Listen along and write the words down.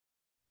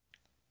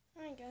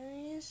Hi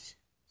guys,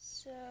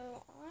 so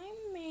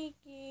I'm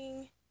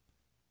making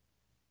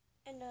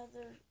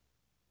another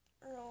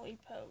early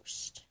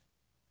post.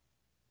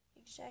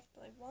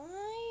 Exactly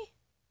why?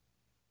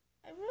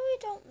 I really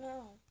don't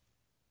know.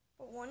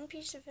 But one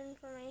piece of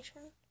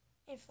information,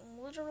 if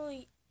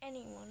literally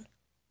anyone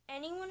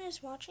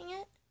is watching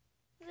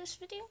this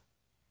video,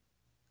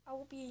 I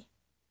will be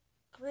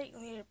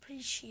greatly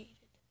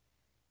appreciated.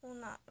 Well,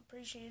 not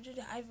appreciated,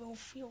 I will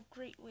feel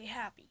greatly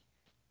happy.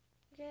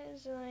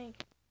 Because,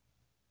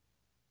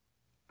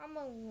 I'm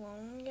a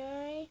lone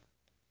guy,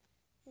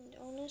 and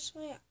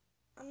honestly,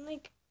 I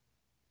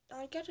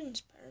got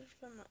inspired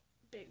from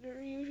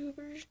bigger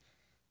YouTubers.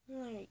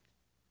 You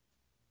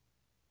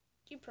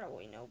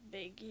probably know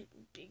big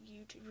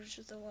YouTubers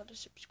with a lot of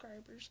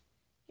subscribers.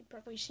 You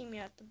probably see me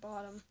at the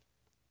bottom.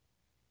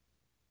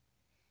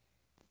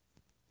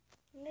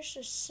 I'm just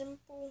a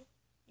simple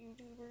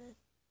YouTuber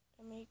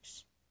that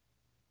makes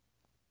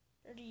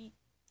pretty,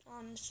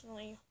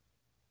 honestly,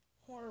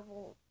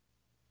 horrible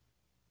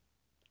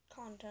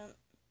content.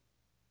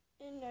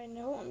 And I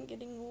know I'm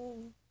getting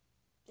old,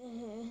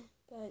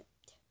 but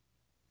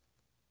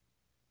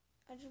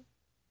I just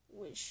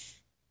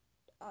wish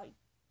I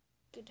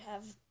could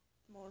have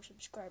more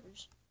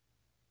subscribers.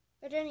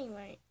 But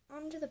anyway,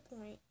 on to the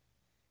point.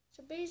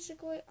 So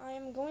basically, I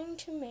am going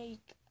to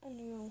make a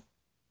new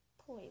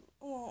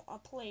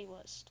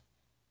playlist.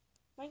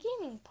 My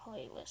gaming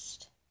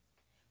playlist.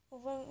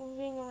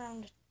 Moving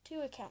around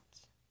two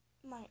accounts.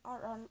 My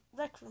RR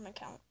Rec Room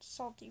account,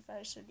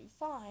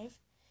 Salty575,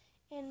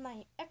 and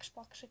my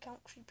Xbox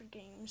account, Creeper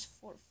Games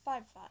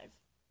 455.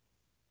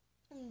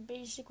 And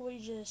basically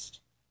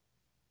just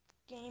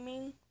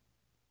gaming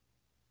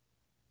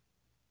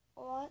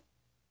a lot,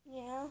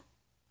 yeah.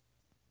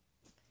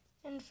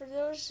 And for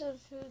those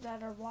of you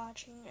that are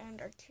watching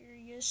and are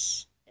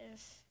curious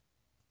if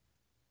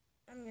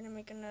I'm gonna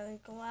make another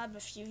collab,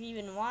 if you've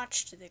even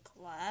watched the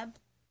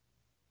collab,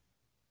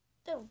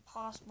 they'll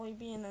possibly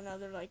be in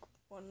another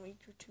 1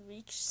 week or 2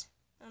 weeks.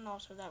 And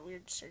also that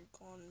weird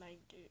circle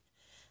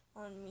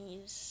on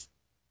me is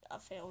a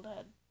failed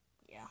head.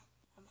 Yeah,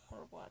 I'm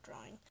horrible at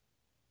drawing.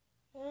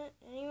 But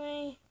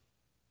anyway,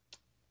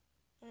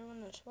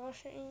 anyone that's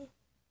watching,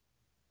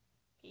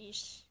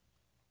 peace.